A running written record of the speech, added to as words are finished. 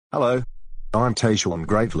Hello. I'm Tayshawn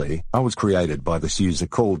Gravely. I was created by this user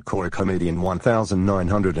called Cora Comedian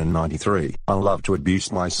 1993. I love to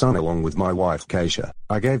abuse my son along with my wife Keisha.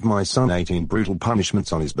 I gave my son 18 brutal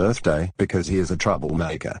punishments on his birthday because he is a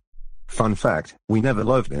troublemaker. Fun fact, we never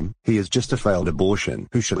loved him, he is just a failed abortion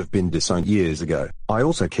who should have been disowned years ago. I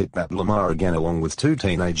also kidnapped Lamar again along with 2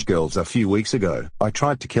 teenage girls a few weeks ago. I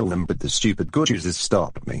tried to kill them but the stupid good users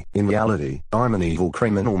stopped me. In reality, I'm an evil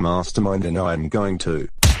criminal mastermind and I am going to.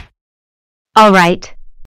 Alright.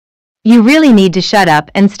 You really need to shut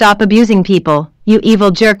up and stop abusing people, you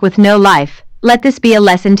evil jerk with no life. Let this be a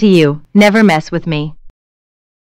lesson to you, never mess with me.